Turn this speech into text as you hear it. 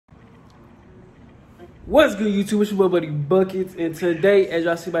What's good, YouTube? It's your boy Buddy Buckets, and today, as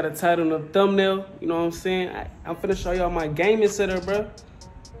y'all see by the title and the thumbnail, you know what I'm saying, I'm finna show y'all my gaming setup, bro.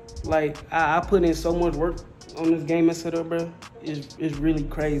 Like, I put in so much work on this gaming setup, bro. It's really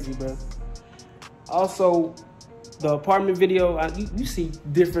crazy, bro. Also, the apartment video, you see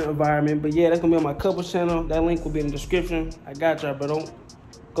different environment, but yeah, that's gonna be on my couple channel. That link will be in the description. I got y'all, bro. Don't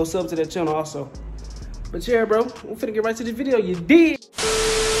go sub to that channel also. But yeah, bro, we're finna get right to the video. You did.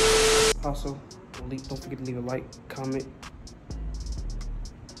 Also, don't forget to leave a like, comment,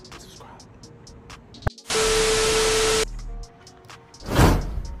 subscribe.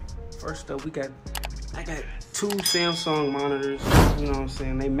 First up, I got two Samsung monitors. You know what I'm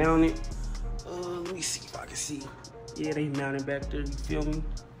saying? They mounted. Let me see if I can see. Yeah, they mounted back there. You feel me?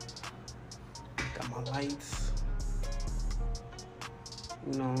 Got my lights.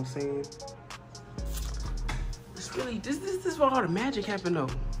 You know what I'm saying? It's really this is where all the magic happened though.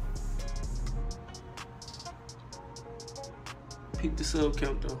 Peep the sub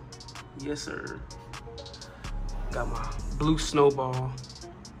count though. Yes, sir. Got my blue snowball.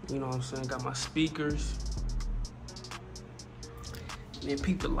 You know what I'm saying? Got my speakers. And then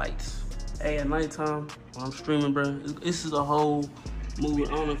peep the lights. Hey, at nighttime, when I'm streaming, bro, this is a whole movie. I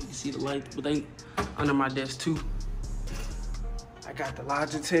don't know if you can see the lights, but they under my desk too. I got the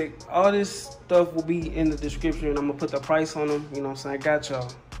Logitech. All this stuff will be in the description, and I'm gonna put the price on them. You know what I'm saying? I got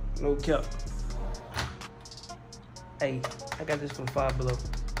y'all. No cap. Hey, I got this from Five Below.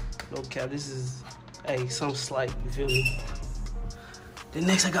 No cap. This is, hey, some slight. You feel me? Then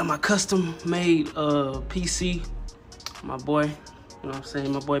next, I got my custom made PC. My boy, you know what I'm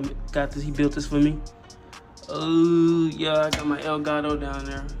saying? My boy got this. He built this for me. Yeah, I got my Elgato down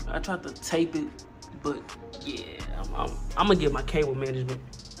there. I tried to tape it, but yeah, I'm gonna get my cable management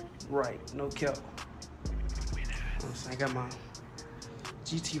right. No cap. You know what I'm saying? I got my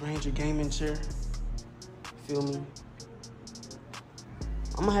GT Ranger gaming chair. Feel me?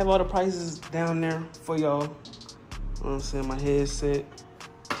 I'm gonna have all the prices down there for y'all. You know what I'm saying? My headset.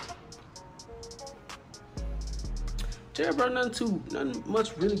 Yeah, bro, nothing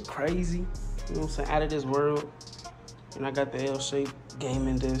much really crazy. You know what I'm saying? Out of this world. And I got the L-shaped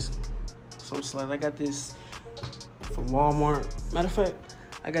gaming desk. Some slides. I got this from Walmart. Matter of fact,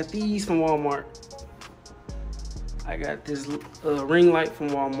 I got these from Walmart. I got this ring light from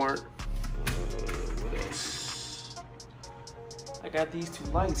Walmart. What else? I got these two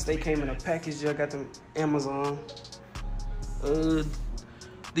lights. They came in a package. I got them Amazon.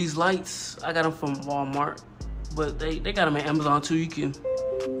 These lights, I got them from Walmart. But they got them at Amazon too. You can,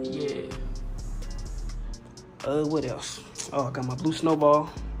 yeah. What else? Oh, I got my blue snowball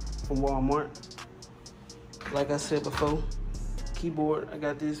from Walmart. Like I said before, keyboard, I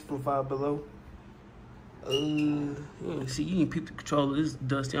got this from Five Below. Yeah, see, you can peep the controller. This is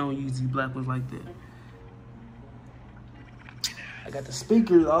dusty. I don't use these black ones like that. I got the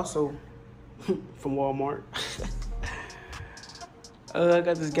speakers also from Walmart. I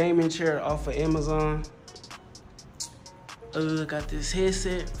got this gaming chair off of Amazon. I got this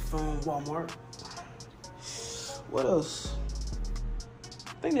headset from Walmart. What else?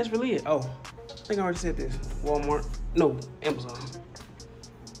 I think that's really it. Oh, I think I already said this. Walmart. No, Amazon.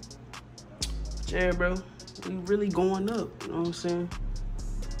 But yeah, bro. We really going up. You know what I'm saying?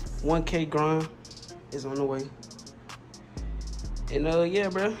 1K grind is on the way. And yeah,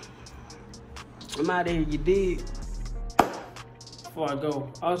 bro. I'm out of here. You dig? Before I go,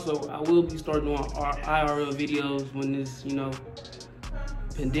 also, I will be starting doing our IRL videos when this, you know,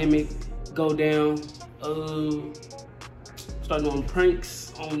 pandemic go down. Start doing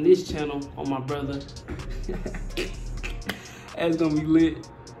pranks on this channel on my brother. That's gonna be lit.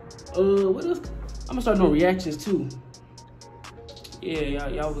 What else? I'm gonna start doing reactions too. Yeah,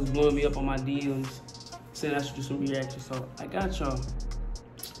 y'all was blowing me up on my DMs, saying I should do some reactions, so I got y'all.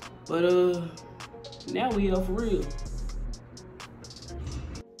 But now we up for real.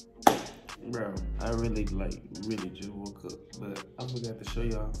 Bro, I really just woke up, but I forgot to show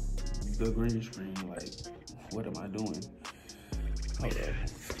y'all the green screen. Like, what am I doing? Hold on.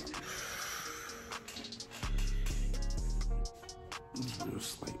 It's real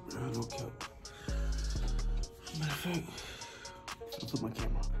slight, bro. No cap. Matter of fact, I'll put my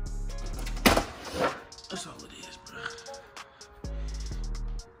camera. That's all it is, bro.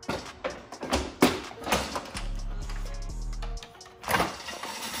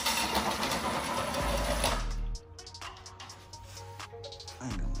 I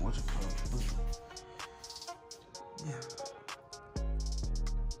ain't gonna watch it, but yeah.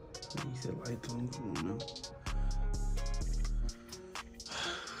 He said lights on, come on now.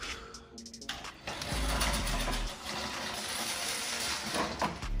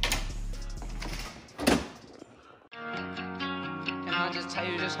 just tell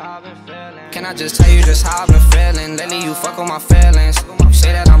you just how I've been feeling? Can I just tell you just how I've been feeling? Lately you fuck with my feelings. You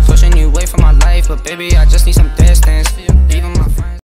say that I'm pushing you away from my life, but baby I just need some distance. Even